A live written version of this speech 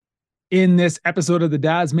In this episode of the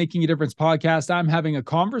Dads Making a Difference podcast, I'm having a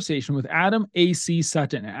conversation with Adam A.C.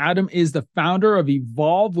 Sutton. Adam is the founder of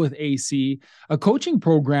Evolve with AC, a coaching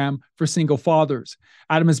program for single fathers.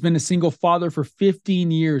 Adam has been a single father for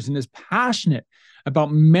 15 years and is passionate about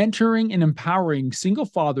mentoring and empowering single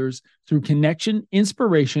fathers through connection,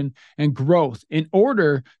 inspiration, and growth in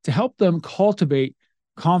order to help them cultivate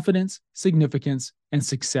confidence, significance, and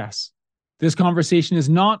success. This conversation is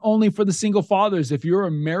not only for the single fathers. If you're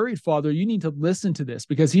a married father, you need to listen to this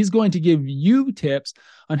because he's going to give you tips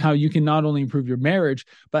on how you can not only improve your marriage,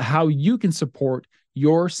 but how you can support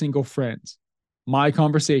your single friends. My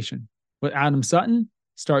conversation with Adam Sutton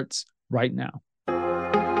starts right now.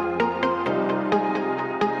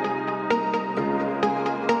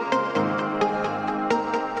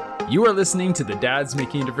 You are listening to the Dads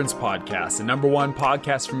Making a Difference podcast, the #1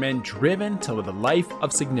 podcast for men driven to live a life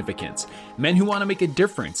of significance. Men who want to make a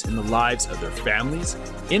difference in the lives of their families,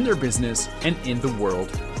 in their business, and in the world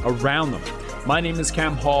around them. My name is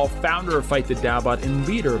Cam Hall, founder of Fight the Dadbot and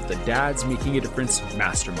leader of the Dads Making a Difference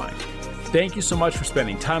Mastermind. Thank you so much for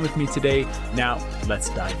spending time with me today. Now, let's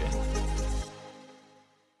dive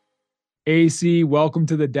in. AC, welcome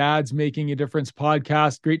to the Dads Making a Difference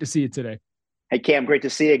podcast. Great to see you today. Hey, Cam, great to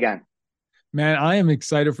see you again. Man, I am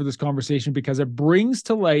excited for this conversation because it brings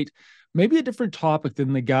to light maybe a different topic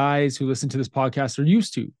than the guys who listen to this podcast are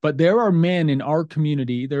used to. But there are men in our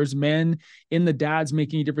community. There's men in the Dads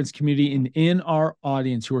Making a Difference community and in our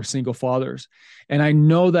audience who are single fathers. And I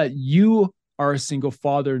know that you are a single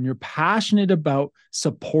father and you're passionate about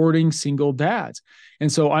supporting single dads. And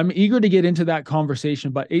so I'm eager to get into that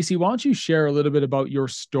conversation. But AC, why don't you share a little bit about your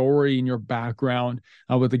story and your background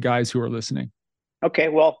with the guys who are listening? Okay,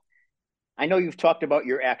 well, I know you've talked about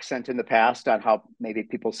your accent in the past on how maybe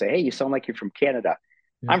people say, hey, you sound like you're from Canada.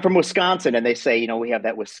 Yeah. I'm from Wisconsin, and they say, we have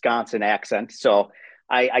that Wisconsin accent. So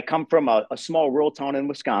I come from a small rural town in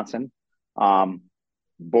Wisconsin, born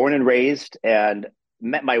and raised, and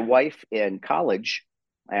met my wife in college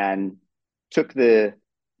and took the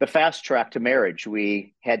fast track to marriage.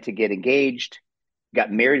 We had to get engaged,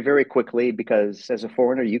 got married very quickly because as a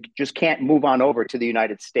foreigner, you just can't move on over to the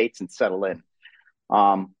United States and settle in.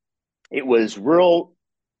 It was rural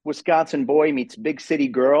Wisconsin boy meets big city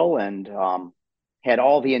girl, and had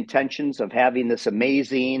all the intentions of having this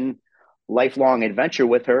amazing lifelong adventure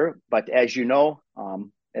with her. But as you know,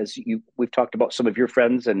 we've talked about some of your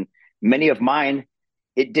friends and many of mine,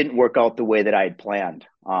 it didn't work out the way that I had planned.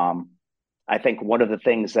 I think one of the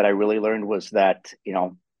things that I really learned was that,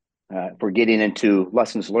 if we're getting into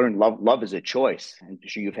lessons learned, love is a choice. And I'm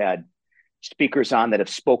sure you've had speakers on that have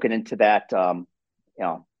spoken into that,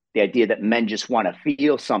 the idea that men just want to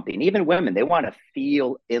feel something. Even women, they want to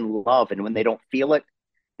feel in love. And when they don't feel it,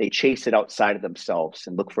 they chase it outside of themselves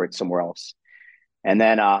and look for it somewhere else. And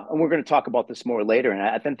then, and we're going to talk about this more later. And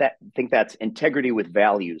I think that's integrity with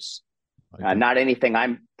values. Not anything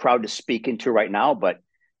I'm proud to speak into right now, but,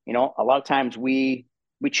 a lot of times we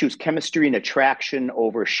choose chemistry and attraction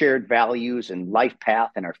over shared values and life path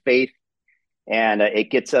and our faith. And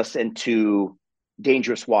it gets us into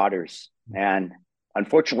dangerous waters. And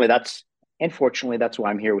unfortunately, that's why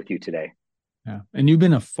I'm here with you today. Yeah. And you've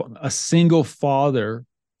been a single father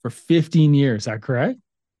for 15 years. Is that correct?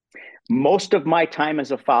 Most of my time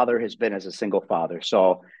as a father has been as a single father.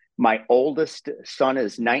 So my oldest son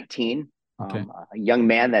is 19, okay. A young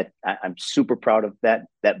man that I'm super proud of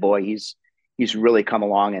that boy. He's really come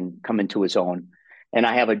along and come into his own. And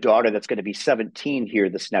I have a daughter that's going to be 17 here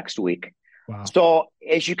this next week. Wow. So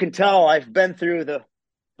as you can tell, I've been through the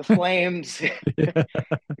flames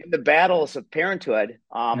in the battles of parenthood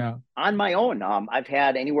on my own. I've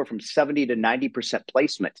had anywhere from 70 to 90%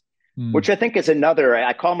 placement, which I think is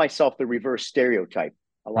I call myself the reverse stereotype.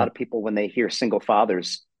 A lot of people, when they hear single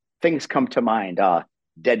fathers, things come to mind,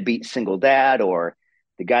 deadbeat single dad, or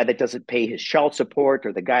the guy that doesn't pay his child support,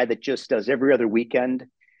 or the guy that just does every other weekend.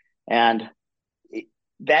 And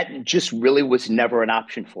that just really was never an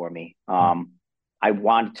option for me. I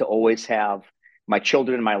wanted to always have my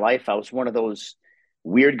children in my life. I was one of those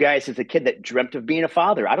weird guys as a kid that dreamt of being a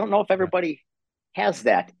father. I don't know if everybody has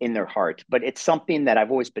that in their heart, but it's something that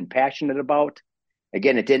I've always been passionate about.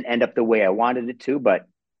 Again, it didn't end up the way I wanted it to, but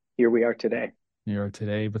here we are today. You are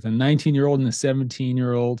today with a 19-year-old and a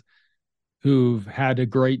 17-year-old who've had a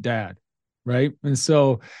great dad, right? And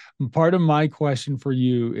so part of my question for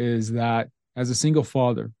you is that as a single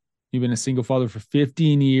father, you've been a single father for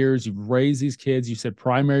 15 years. You've raised these kids. You said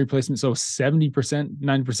primary placement. So 70%,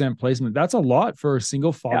 90% placement. That's a lot for a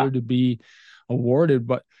single father to be awarded.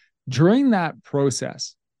 But during that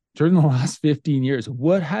process, during the last 15 years,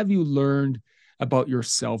 what have you learned about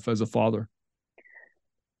yourself as a father?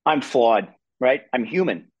 I'm flawed, right? I'm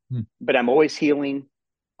human, Hmm. but I'm always healing.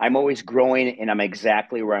 I'm always growing, and I'm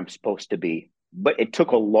exactly where I'm supposed to be. But it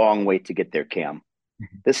took a long way to get there, Cam.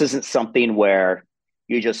 Mhm. This isn't something where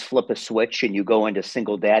you just flip a switch and you go into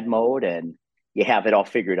single dad mode and you have it all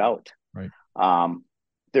figured out. Right. Um,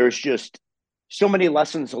 there's just so many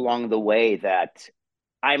lessons along the way that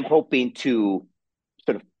I'm hoping to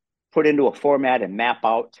sort of put into a format and map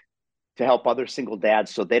out to help other single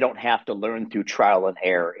dads so they don't have to learn through trial and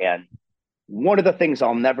error. And one of the things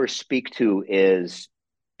I'll never speak to is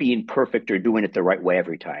being perfect or doing it the right way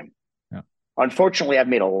every time. Yeah. Unfortunately, I've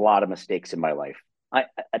made a lot of mistakes in my life. I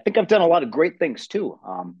think I've done a lot of great things too.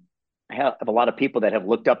 I have a lot of people that have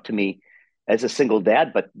looked up to me as a single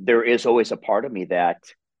dad, but there is always a part of me that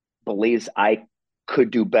believes I could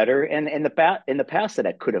do better, and in the past that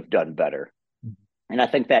I could have done better. Mhm. And I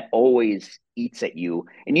think that always eats at you,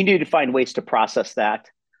 and you need to find ways to process that.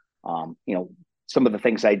 You know, some of the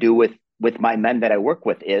things I do with my men that I work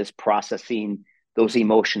with is processing those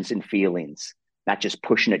emotions and feelings, not just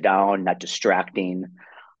pushing it down, not distracting.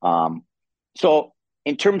 Um, so,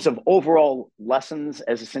 in terms of overall lessons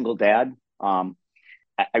as a single dad,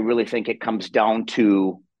 I really think it comes down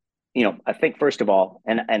to, I think first of all,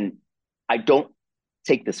 and I don't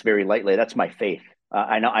take this very lightly. That's my faith.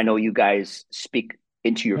 I know you guys speak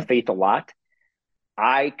into your Yeah. faith a lot.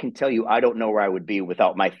 I can tell you, I don't know where I would be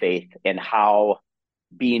without my faith and how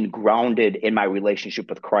being grounded in my relationship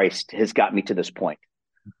with Christ has got me to this point.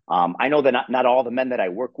 I know that not all the men that I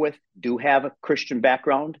work with do have a Christian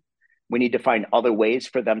background. We need to find other ways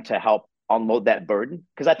for them to help unload that burden.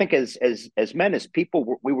 Because I think as men, as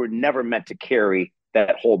people, we were never meant to carry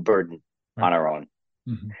that whole burden Right. on our own.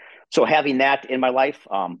 Mhm. So having that in my life,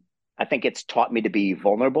 I think it's taught me to be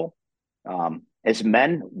vulnerable. As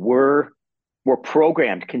men, we're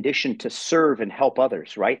programmed, conditioned to serve and help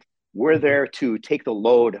others, right? We're Mhm. there to take the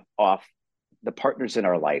load off the partners in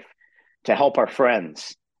our life, to help our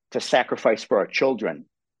friends, to sacrifice for our children.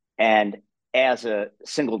 And as a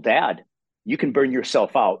single dad, you can burn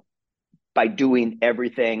yourself out by doing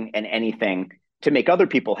everything and anything to make other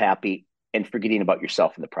people happy and forgetting about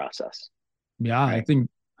yourself in the process, Yeah, I right? think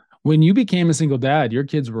when you became a single dad, your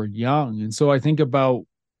kids were young. And so I think about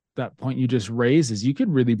that point you just raised is you could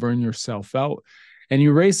really burn yourself out. And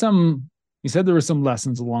you said there were some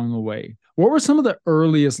lessons along the way. What were some of the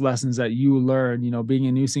earliest lessons that you learned, being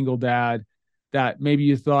a new single dad that maybe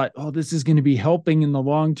you thought, oh, this is going to be helping in the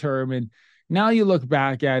long term? And now you look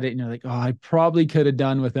back at it and you're like, oh, I probably could have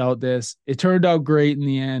done without this. It turned out great in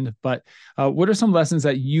the end. But what are some lessons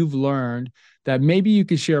that you've learned that maybe you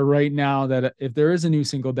could share right now that if there is a new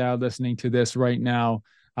single dad listening to this right now,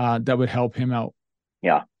 that would help him out?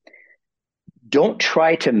 Yeah. Don't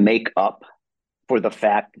try to make up for the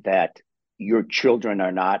fact that your children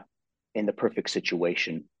are not in the perfect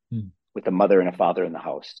situation Hmm. with a mother and a father in the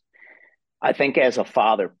house. I think as a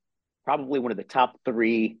father, probably one of the top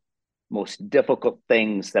three most difficult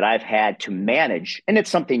things that I've had to manage, and it's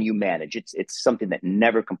something you manage, it's something that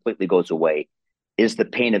never completely goes away, is the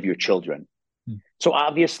pain of your children. Hmm. So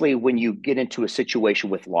obviously, when you get into a situation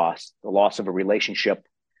with loss, the loss of a relationship,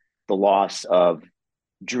 the loss of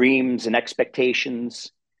dreams and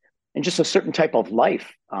expectations, and just a certain type of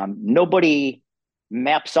life, nobody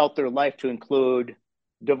maps out their life to include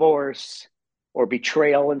divorce or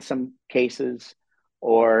betrayal in some cases,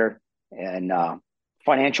 or and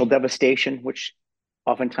financial devastation, which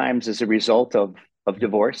oftentimes is a result of Yeah.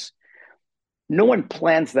 divorce. No one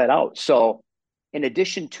plans that out. So, in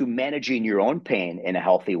addition to managing your own pain in a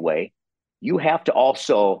healthy way, you have to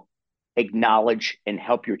also acknowledge and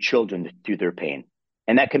help your children through their pain.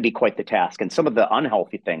 And that can be quite the task. And some of the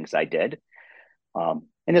unhealthy things I did,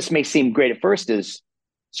 and this may seem great at first, is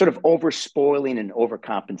sort of over spoiling and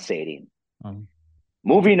overcompensating. Um,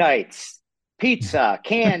 Movie nights, pizza,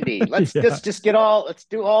 candy. Let's yeah. let's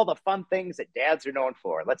do all the fun things that dads are known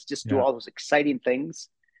for. Let's just do Yeah. all those exciting things.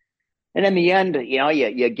 And in the end,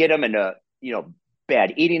 you get them into,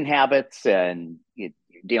 bad eating habits, and you're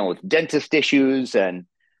dealing with dentist issues. And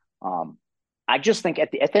um, I just think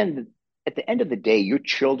at the end of the day, your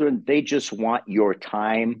children, they just want your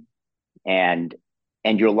time and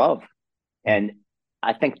your love. Mm. And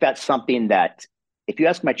I think that's something that if you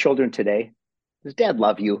ask my children today, does dad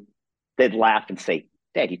love you? They'd laugh and say,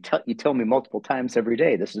 Dad, you tell me multiple times every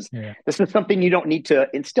day. Yeah. This is something you don't need to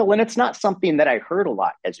instill. And it's not something that I heard a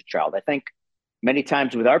lot as a child. I think many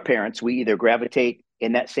times with our parents, we either gravitate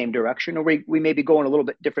in that same direction, or we maybe go in a little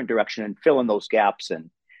bit different direction and fill in those gaps. And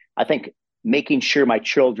I think making sure my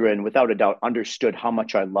children, without a doubt, understood how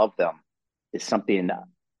much I love them is something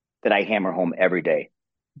that I hammer home every day.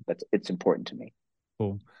 It's important to me.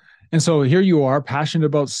 Cool. And so here you are, passionate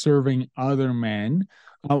about serving other men.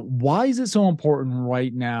 Why is it so important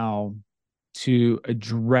right now to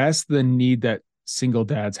address the need that single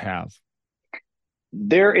dads have?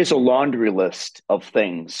 There is a laundry list of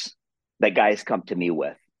things that guys come to me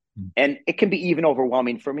with. Mm. And it can be even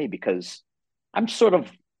overwhelming for me because I'm sort of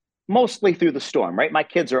mostly through the storm, right? My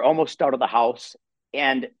kids are almost out of the house.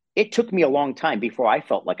 And it took me a long time before I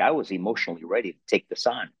felt like I was emotionally ready to take this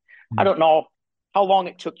on. I Mm. don't know how long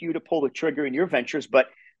it took you to pull the trigger in your ventures, but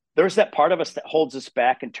there's that part of us that holds us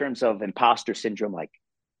back in terms of imposter syndrome. Like,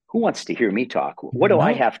 who wants to hear me talk? What do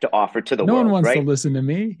I No, have to offer to the no one world, wants to right? listen to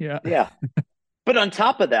me. Yeah. Yeah. But on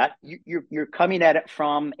top of that, you're coming at it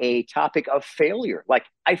from a topic of failure. Like,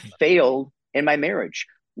 I failed in my marriage.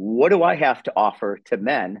 What do I have to offer to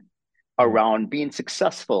men Mm. around being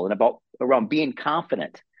successful and about around being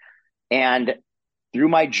confident? And through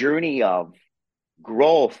my journey of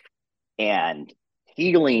growth and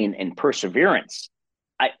healing and perseverance,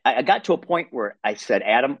 I got to a point where I said,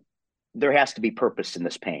 Adam, there has to be purpose in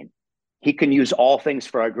this pain. He can use all things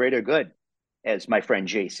for our greater good, as my friend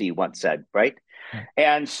JC once said, right? Yeah.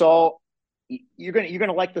 And so you're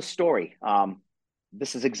gonna like the story.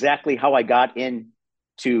 This is exactly how I got in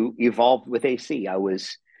to Evolve with AC. I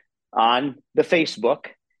was on the Facebook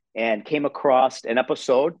and came across an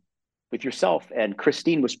episode with yourself, and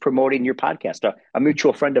Christine was promoting your podcast, a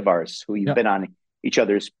mutual friend of ours who you've Yeah. been on each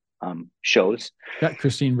other's shows. Yeah.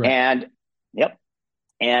 Christine Brett. And yep.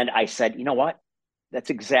 And I said, you know what?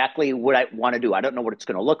 That's exactly what I want to do. I don't know what it's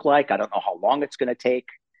going to look like. I don't know how long it's going to take.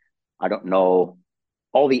 I don't know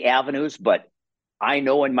all the avenues, but I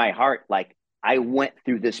know in my heart, like, I went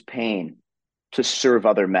through this pain to serve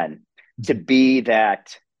other men, to Mhm. be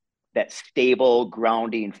that stable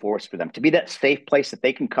grounding force for them, to be that safe place that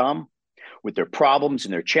they can come with their problems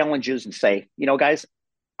and their challenges and say, you know, guys,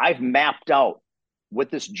 I've mapped out what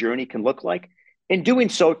this journey can look like. In doing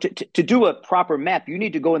so, to do a proper map, you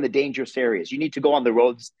need to go in the dangerous areas. You need to go on the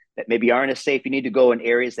roads that maybe aren't as safe. You need to go in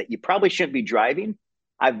areas that you probably shouldn't be driving.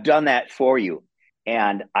 I've done that for you.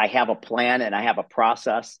 And I have a plan and I have a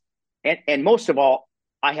process. And most of all,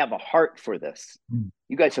 I have a heart for this. Mm.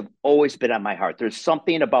 You guys have always been on my heart. There's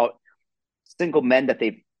something about single men that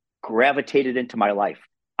they've gravitated into my life.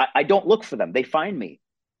 I don't look for them. They find me.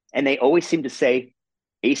 And they always seem to say,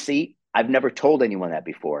 AC, I've never told anyone that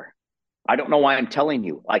before. I don't know why I'm telling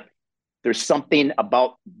you. Like, there's something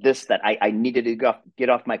about this that I needed to get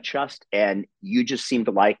off my chest. And you just seemed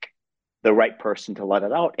like the right person to let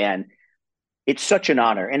it out. And it's such an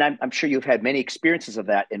honor. And I'm sure you've had many experiences of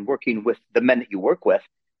that in working with the men that you work with,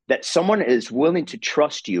 that someone is willing to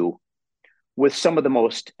trust you with some of the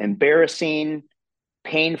most embarrassing,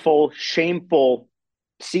 painful, shameful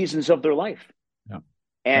seasons of their life. Yeah.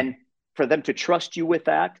 And for them to trust you with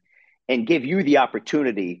that and give you the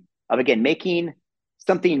opportunity of, again, making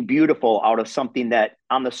something beautiful out of something that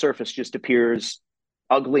on the surface just appears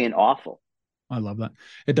ugly and awful. I love that.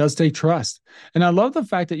 It does take trust. And I love the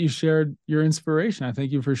fact that you shared your inspiration. I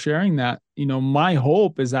thank you for sharing that. You know, my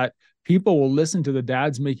hope is that people will listen to the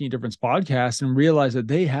Dads Making a Difference podcast and realize that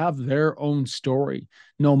they have their own story,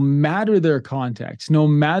 no matter their context, no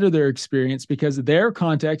matter their experience, because their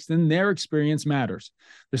context and their experience matters.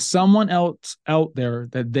 There's someone else out there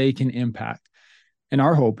that they can impact. And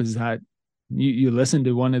our hope is that you listen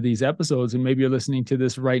to one of these episodes, and maybe you're listening to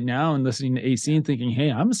this right now and listening to AC and thinking, hey,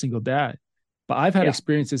 I'm a single dad. But I've had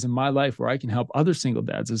experiences in my life where I can help other single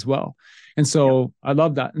dads as well. And so I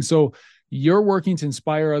love that. And so you're working to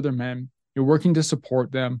inspire other men. You're working to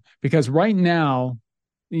support them, because right now,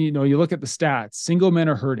 you know, you look at the stats, single men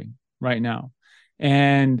are hurting right now.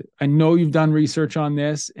 And I know you've done research on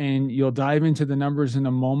this and you'll dive into the numbers in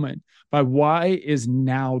a moment, but why is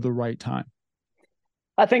now the right time?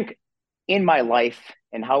 I think in my life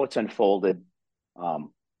and how it's unfolded,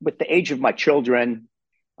 with the age of my children,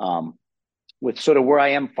 with sort of where I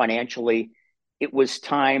am financially, it was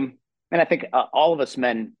time. And I think all of us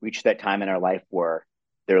men reach that time in our life where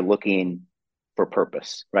they're looking for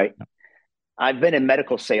purpose, right? Yeah. I've been in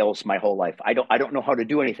medical sales my whole life. I don't know how to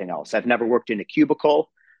do anything else. I've never worked in a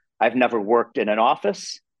cubicle. I've never worked in an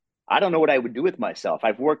office. I don't know what I would do with myself.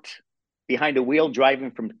 I've worked behind a wheel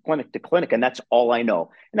driving from clinic to clinic, and that's all I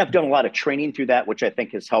know. And I've done a lot of training through that, which I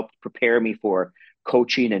think has helped prepare me for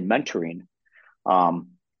coaching and mentoring.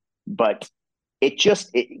 But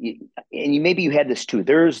and maybe you had this too.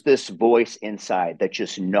 There's this voice inside that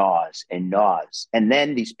just gnaws and gnaws. And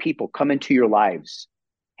then these people come into your lives.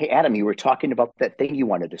 Hey, Adam, you were talking about that thing you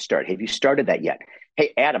wanted to start. Have you started that yet?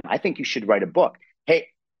 Hey, Adam, I think you should write a book. Hey,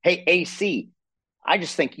 AC, I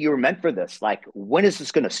just think you were meant for this. Like, when is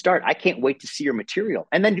this going to start? I can't wait to see your material.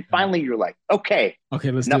 And then finally you're like, okay, let's do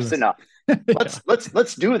enough's this. enough. Yeah.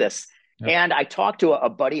 Let's do this. Yeah. And I talked to a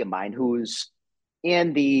buddy of mine who's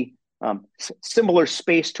in the similar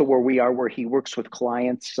space to where we are, where he works with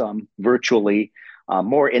clients virtually,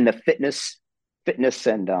 more in the fitness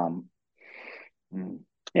and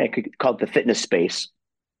I could call it the fitness space.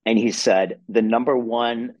 And he said, the number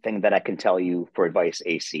one thing that I can tell you for advice,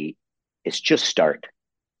 AC, is just start.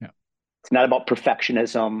 Yeah. It's not about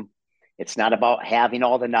perfectionism. It's not about having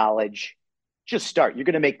all the knowledge. Just start. You're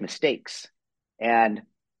going to make mistakes. And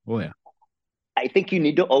I think you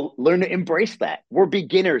need to learn to embrace that. We're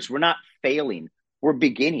beginners. We're not failing. We're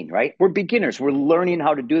beginning, right? We're beginners. We're learning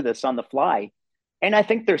how to do this on the fly. And I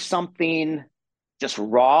think there's something just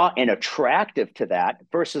raw and attractive to that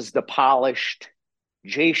versus the polished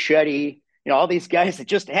Jay Shetty, all these guys that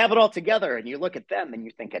just have it all together. And you look at them and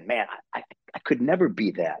you're thinking, man, I could never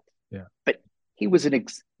be that. Yeah. But he was in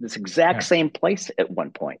this exact same place at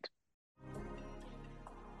one point.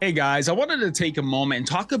 Hey guys, I wanted to take a moment and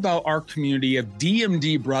talk about our community of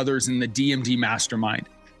DMD brothers in the DMD Mastermind.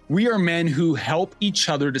 We are men who help each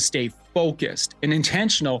other to stay focused and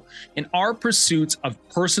intentional in our pursuits of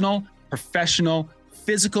personal, professional,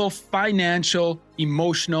 physical, financial,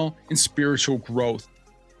 emotional, and spiritual growth.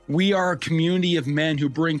 We are a community of men who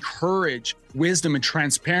bring courage, wisdom, and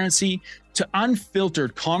transparency to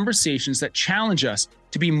unfiltered conversations that challenge us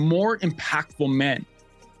to be more impactful men,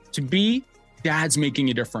 to be dads making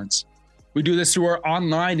a difference. We do this through our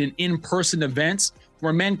online and in-person events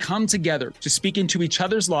where men come together to speak into each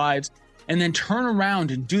other's lives and then turn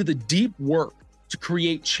around and do the deep work to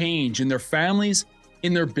create change in their families,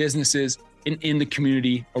 in their businesses, and in the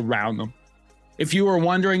community around them. If you are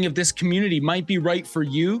wondering if this community might be right for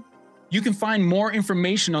you, you can find more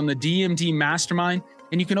information on the DMD Mastermind,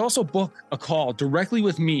 and you can also book a call directly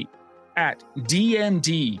with me at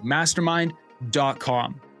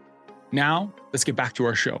dmdmastermind.com. Now, let's get back to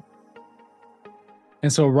our show.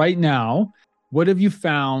 And so right now, what have you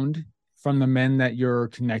found from the men that you're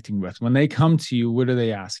connecting with? When they come to you, what are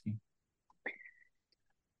they asking?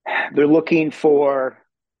 They're looking for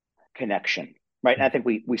connection, right? And I think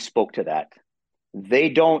we spoke to that. They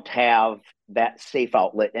don't have that safe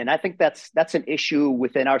outlet. And I think that's an issue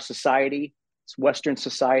within our society. It's Western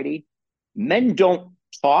society. Men don't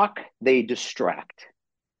talk, they distract.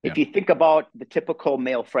 If you think about the typical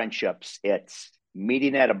male friendships, it's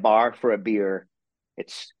meeting at a bar for a beer,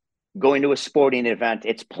 it's going to a sporting event,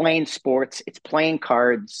 it's playing sports, it's playing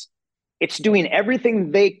cards, it's doing everything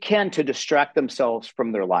they can to distract themselves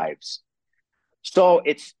from their lives. So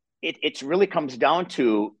it really comes down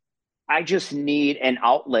to, I just need an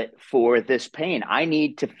outlet for this pain. I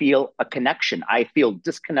need to feel a connection. I feel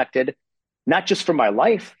disconnected, not just from my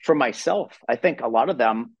life, from myself. I think a lot of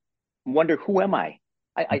them wonder, who am I?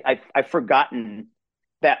 I've forgotten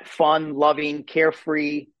that fun, loving,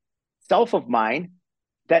 carefree self of mine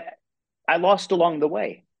that I lost along the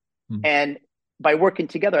way. Mm-hmm. And by working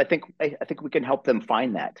together, I think we can help them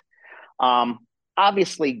find that.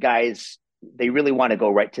 Obviously, guys, they really want to go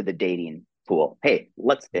right to the dating pool. Hey,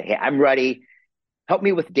 I'm ready. Help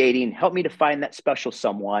me with dating. Help me to find that special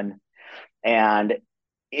someone. And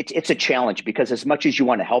it's a challenge, because as much as you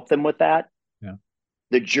want to help them with that,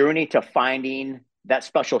 the journey to finding that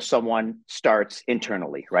special someone starts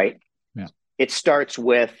internally, right? Yeah. It starts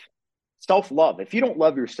with self-love. If you don't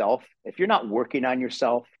love yourself, if you're not working on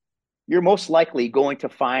yourself, you're most likely going to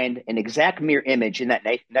find an exact mirror image in that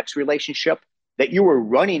next relationship that you were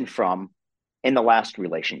running from in the last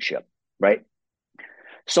relationship, right?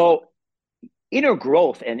 So inner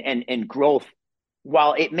growth and growth,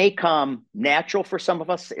 while it may come natural for some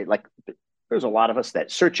of us, there's a lot of us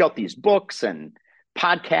that search out these books and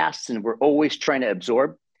podcasts, and we're always trying to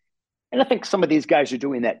absorb. And I think some of these guys are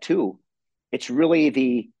doing that too. It's really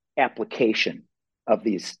the application of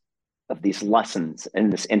these lessons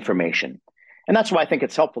and this information. And that's why I think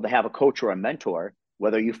it's helpful to have a coach or a mentor,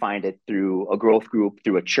 whether you find it through a growth group,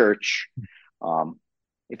 through a church.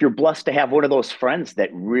 If you're blessed to have one of those friends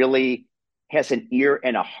that really has an ear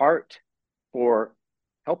and a heart for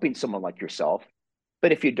helping someone like yourself.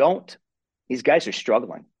 But if you don't, these guys are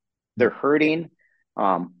struggling. They're hurting.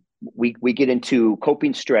 We get into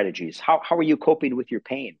coping strategies. How are you coping with your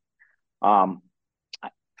pain? And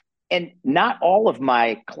not all of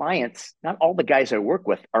my clients, not all the guys I work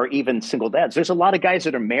with are even single dads. There's a lot of guys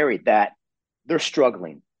that are married that they're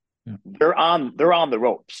struggling. Yeah. They're on the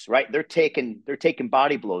ropes, right? They're taking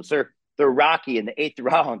body blows. They're Rocky in the 8th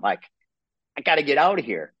round. Like, I got to get out of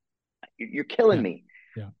here. You're killing me.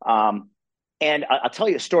 Yeah. And I'll tell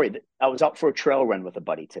you a story. I was out for a trail run with a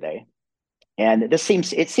buddy today, And it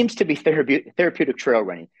seems to be therapeutic trail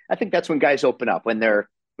running. I think that's when guys open up, when they're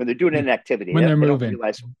doing an activity. When they're They don't moving.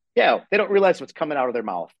 realize, yeah, they don't realize what's coming out of their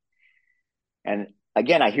mouth. And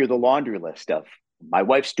again, I hear the laundry list of my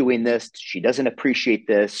wife's doing this. She doesn't appreciate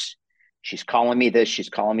this. She's calling me this. She's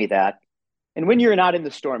calling me that. And when you're not in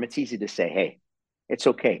the storm, it's easy to say, hey, it's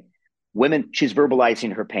okay. Women, she's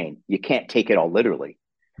verbalizing her pain. You can't take it all literally.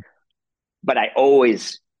 But I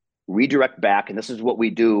always redirect back, and this is what we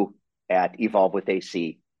do at Evolve with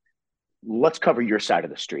AC. Let's cover your side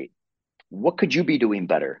of the street. What could you be doing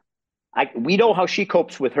better? We know how she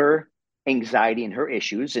copes with her anxiety and her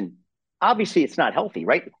issues, and obviously it's not healthy,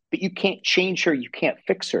 right? But you can't change her. You can't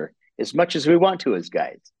fix her as much as we want to as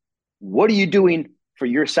guys. What are you doing for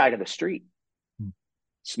your side of the street?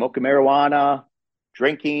 Smoking marijuana,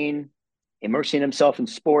 drinking, immersing himself in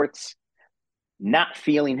sports, not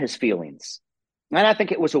feeling his feelings. And I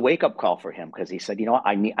think it was a wake-up call for him because he said, you know what,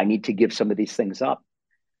 I need to give some of these things up.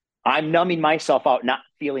 I'm numbing myself out, not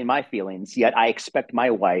feeling my feelings, yet I expect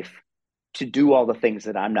my wife to do all the things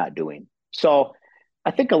that I'm not doing. So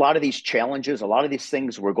I think a lot of these challenges, a lot of these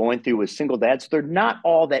things we're going through as single dads, they're not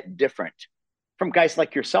all that different from guys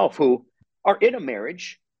like yourself who are in a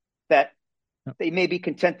marriage that they may be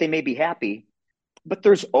content, they may be happy, but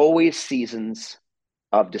there's always seasons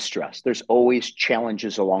of distress. There's always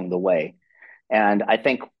challenges along the way. And I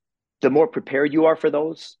think the more prepared you are for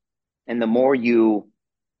those, and the more you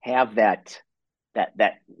have that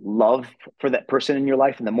love for that person in your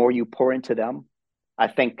life, and the more you pour into them, I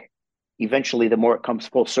think eventually the more it comes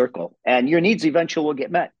full circle, and your needs eventually will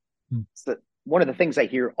get met. So one of the things I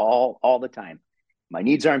hear all the time: my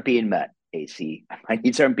needs aren't being met, AC. My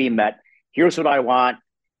needs aren't being met. Here's what I want.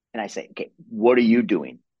 And I say, okay, what are you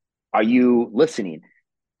doing? Are you listening?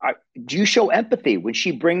 Do you show empathy when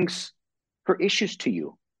she brings her issues to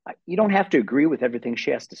you? You don't have to agree with everything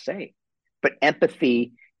she has to say, but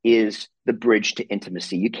empathy is the bridge to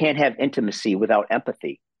intimacy. You can't have intimacy without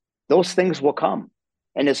empathy. Those things will come.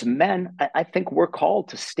 And as men, I think we're called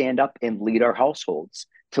to stand up and lead our households,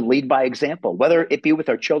 to lead by example, whether it be with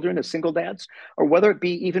our children as single dads, or whether it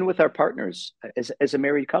be even with our partners as a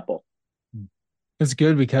married couple. It's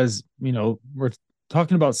good because, we're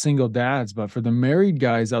talking about single dads, but for the married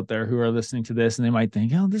guys out there who are listening to this and they might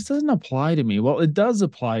think, oh, this doesn't apply to me. Well, it does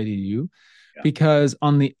apply to you because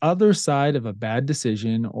on the other side of a bad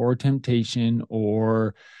decision or temptation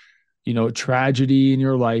or, tragedy in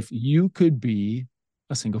your life, you could be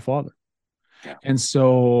a single father. Yeah. And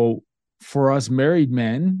so for us married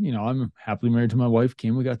men, I'm happily married to my wife,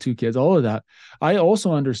 Kim, we got 2 kids, all of that. I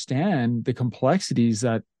also understand the complexities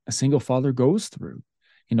that a single father goes through.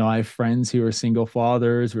 I have friends who are single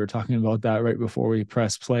fathers. We were talking about that right before we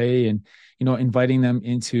press play, and, inviting them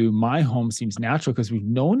into my home seems natural because we've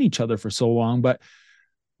known each other for so long. But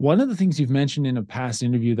one of the things you've mentioned in a past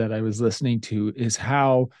interview that I was listening to is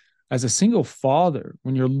how, as a single father,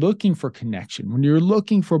 when you're looking for connection, when you're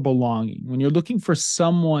looking for belonging, when you're looking for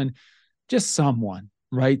someone, just someone,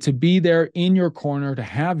 right, to be there in your corner, to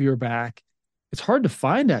have your back, it's hard to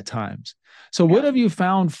find at times. So what have you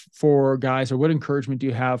found for guys, or what encouragement do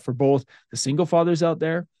you have for both the single fathers out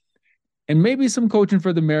there and maybe some coaching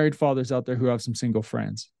for the married fathers out there who have some single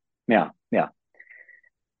friends? Yeah.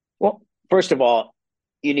 Well, first of all,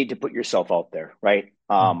 you need to put yourself out there, right?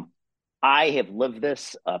 I have lived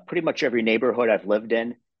this pretty much every neighborhood I've lived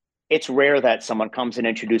in. It's rare that someone comes and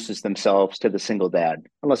introduces themselves to the single dad,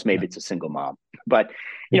 unless maybe it's a single mom. But,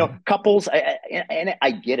 couples, and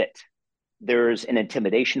I get it. There's an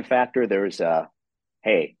intimidation factor. There's a,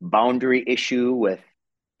 boundary issue with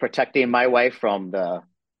protecting my wife from the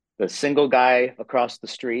single guy across the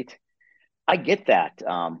street. I get that.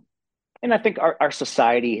 And I think our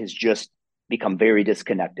society has just become very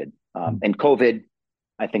disconnected. And COVID,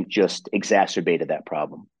 I think, just exacerbated that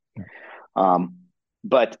problem.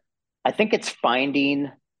 But I think it's finding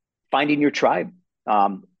your tribe.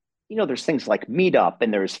 There's things like Meetup,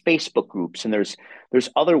 and there's Facebook groups, and there's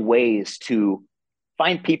other ways to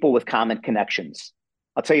find people with common connections.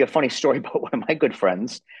 I'll tell you a funny story about one of my good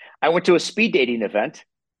friends. I went to a speed dating event,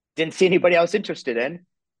 didn't see anybody I was interested in,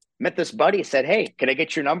 met this buddy, said, hey, can I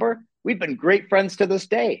get your number? We've been great friends to this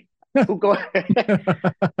day.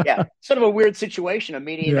 Yeah, sort of a weird situation of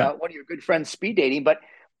meeting one of your good friends speed dating, but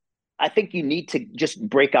I think you need to just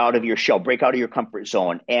break out of your shell, break out of your comfort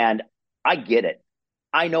zone. And I get it.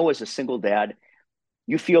 I know as a single dad,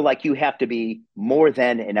 you feel like you have to be more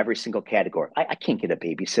than in every single category. I can't get a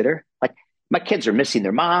babysitter. Like, my kids are missing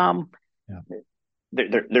their mom.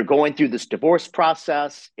 They're going through this divorce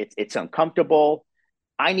process. It's uncomfortable.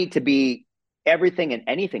 I need to be everything and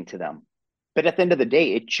anything to them. But at the end of the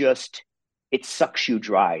day, it sucks you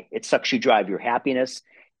dry. It sucks you dry of your happiness.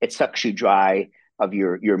 It sucks you dry of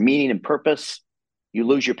your meaning and purpose. You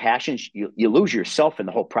lose your passions. You lose yourself in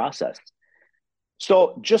the whole process.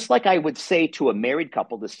 So just like I would say to a married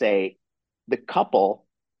couple to say, the couple,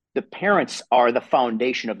 the parents are the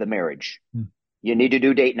foundation of the marriage. Hmm. You need to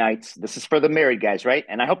do date nights. This is for the married guys, right?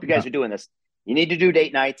 And I hope you guys are doing this. You need to do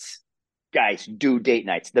date nights. Guys, do date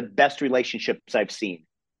nights. The best relationships I've seen.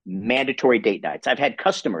 Mandatory date nights. I've had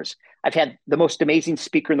customers. I've had the most amazing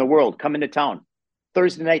speaker in the world come into town.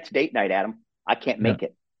 Thursday night's date night, Adam. I can't make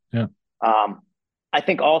it. Yeah. I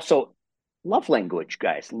think also love language,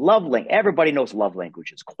 guys. Everybody knows love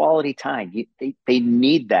languages. Quality time. They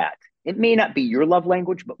need that. It may not be your love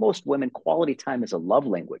language, but most women, quality time is a love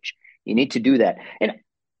language. You need to do that. And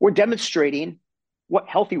we're demonstrating what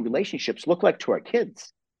healthy relationships look like to our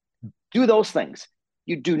kids. Do those things.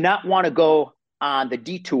 You do not want to go on the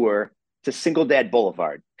detour to Single Dad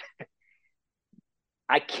Boulevard.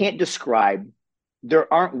 I can't describe,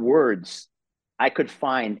 there aren't words I could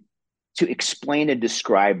find to explain and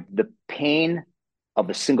describe the pain of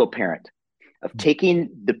a single parent, of taking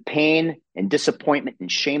the pain and disappointment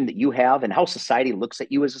and shame that you have and how society looks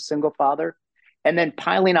at you as a single father, and then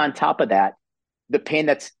piling on top of that, the pain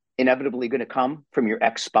that's inevitably going to come from your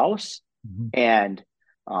ex-spouse, mm-hmm. and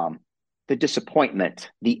the disappointment,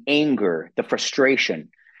 the anger, the frustration.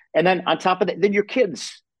 And then on top of that, then your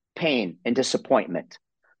kids' pain and disappointment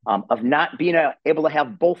of not being able to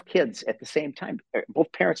have both kids at the same time,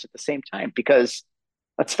 both parents at the same time, because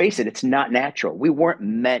let's face it, it's not natural. We weren't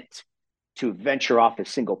meant to venture off as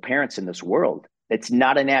single parents in this world. It's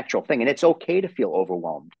not a natural thing. And it's okay to feel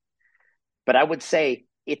overwhelmed. But I would say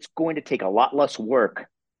it's going to take a lot less work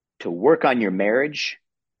to work on your marriage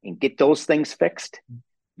and get those things fixed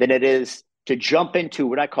than it is to jump into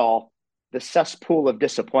what I call the cesspool of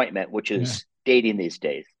disappointment, which is dating these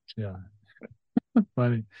days. Yeah.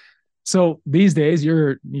 Funny. So these days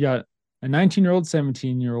you got a 19-year-old,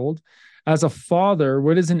 17-year-old. As a father,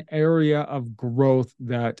 what is an area of growth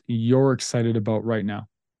that you're excited about right now?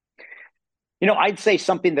 I'd say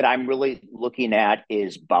something that I'm really looking at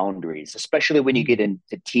is boundaries, especially when you get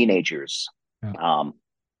into teenagers. Yeah.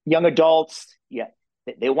 Young adults,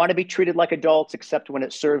 they want to be treated like adults, except when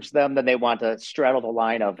it serves them. Then they want to straddle the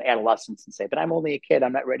line of adolescence and say, but I'm only a kid.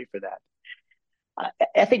 I'm not ready for that.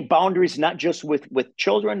 I think boundaries, not just with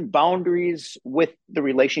children, boundaries with the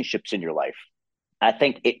relationships in your life. I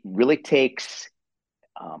think it really takes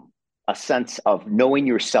a sense of knowing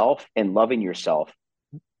yourself and loving yourself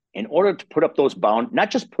in order to put up those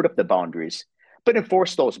not just put up the boundaries, but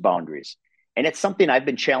enforce those boundaries. And it's something I've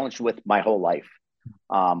been challenged with my whole life.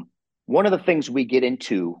 One of the things we get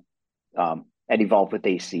into at Evolve with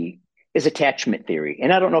AC is attachment theory.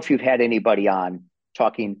 And I don't know if you've had anybody on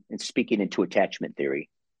talking and speaking into attachment theory.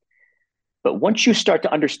 But once you start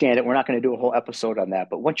to understand it, we're not going to do a whole episode on that,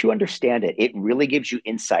 but once you understand it, it really gives you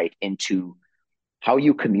insight into how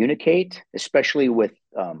you communicate, especially with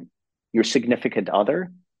your significant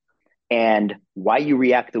other, and why you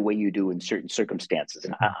react the way you do in certain circumstances.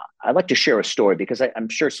 And I'd like to share a story because I'm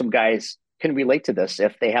sure some guys can relate to this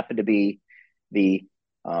if they happen to be the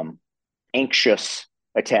anxious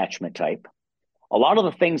attachment type. A lot of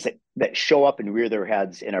the things that show up and rear their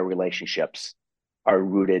heads in our relationships are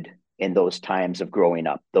rooted in those times of growing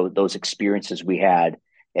up, those experiences we had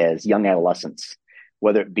as young adolescents,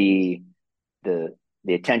 whether it be the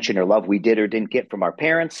attention or love we did or didn't get from our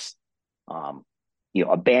parents,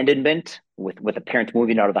 abandonment with a parent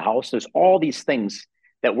moving out of the house. There's all these things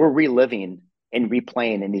that we're reliving and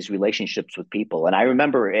replaying in these relationships with people. And I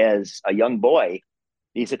remember as a young boy,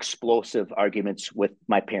 these explosive arguments with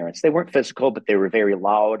my parents. They weren't physical, but they were very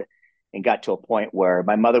loud, and got to a point where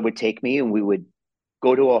my mother would take me and we would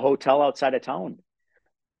go to a hotel outside of town.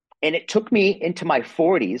 And it took me into my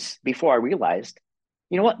 40s before I realized,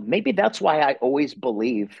 you know what, maybe that's why I always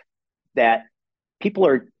believe that people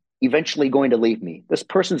are eventually going to leave me. This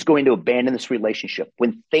person's going to abandon this relationship.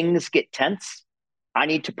 When things get tense, I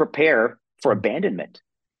need to prepare for abandonment.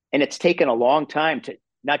 And it's taken a long time to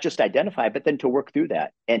not just identify, but then to work through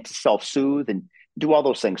that and to self-soothe and do all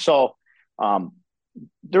those things. So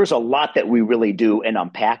there's a lot that we really do and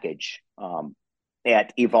unpackage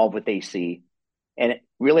at Evolve with AC. And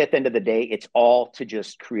really at the end of the day, it's all to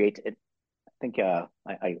just create, I think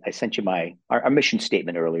I sent you our mission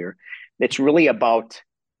statement earlier. It's really about,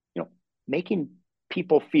 making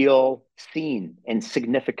people feel seen and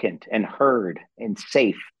significant and heard and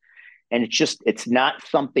safe. And it's not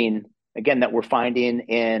something, again, that we're finding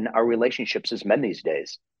in our relationships as men these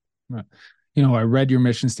days. Right. I read your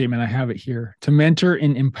mission statement. I have it here: to mentor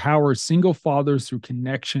and empower single fathers through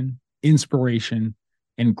connection, inspiration,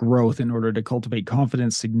 and growth in order to cultivate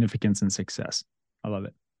confidence, significance, and success. I love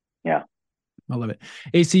it. Yeah. I love it.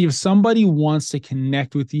 AC, if somebody wants to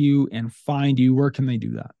connect with you and find you, where can they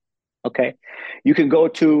do that? Okay. You can go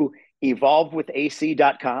to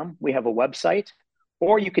evolvewithac.com. We have a website,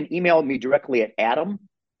 or you can email me directly at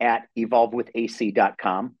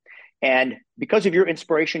adam@evolvewithac.com. And because of your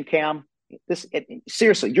inspiration, Cam,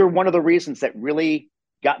 seriously, you're one of the reasons that really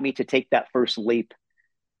got me to take that first leap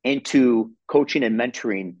into coaching and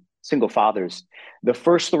mentoring single fathers. The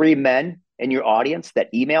first 3 men in your audience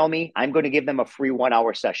that email me, I'm going to give them a free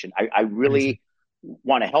 1-hour session. I really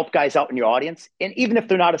want to help guys out in your audience. And even if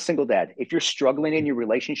they're not a single dad, if you're struggling in your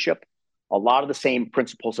relationship, a lot of the same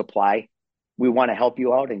principles apply. We want to help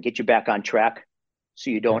you out and get you back on track so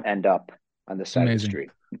you don't end up on the side of the street.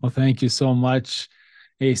 Well, thank you so much,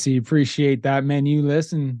 AC. Appreciate that, man. You're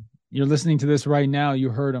listening to this right now. You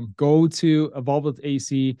heard him. Go to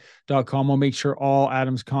evolvewithac.com. We'll make sure all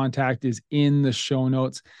Adam's contact is in the show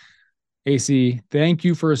notes. AC, thank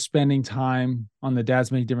you for spending time on the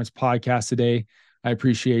Dads Make a Difference podcast today. I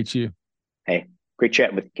appreciate you. Hey, great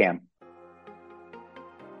chatting with you, Cam.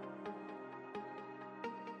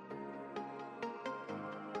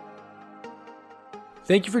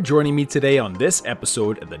 Thank you for joining me today on this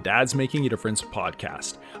episode of the Dads Making a Difference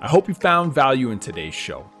podcast. I hope you found value in today's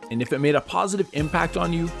show. And if it made a positive impact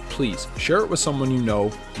on you, please share it with someone you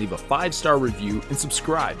know, leave a 5-star review, and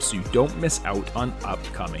subscribe so you don't miss out on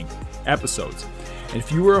upcoming episodes. And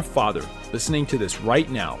if you are a father listening to this right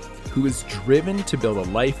now who is driven to build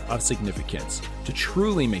a life of significance, to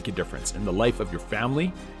truly make a difference in the life of your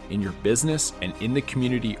family, in your business, and in the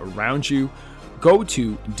community around you, go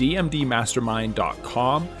to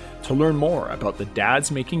dmdmastermind.com to learn more about the Dads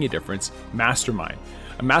Making a Difference Mastermind,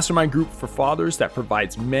 a mastermind group for fathers that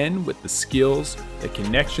provides men with the skills, the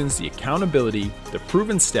connections, the accountability, the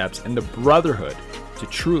proven steps, and the brotherhood to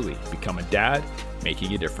truly become a dad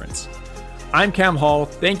making a difference. I'm Cam Hall.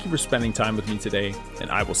 Thank you for spending time with me today, and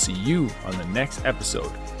I will see you on the next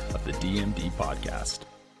episode of the DMD podcast.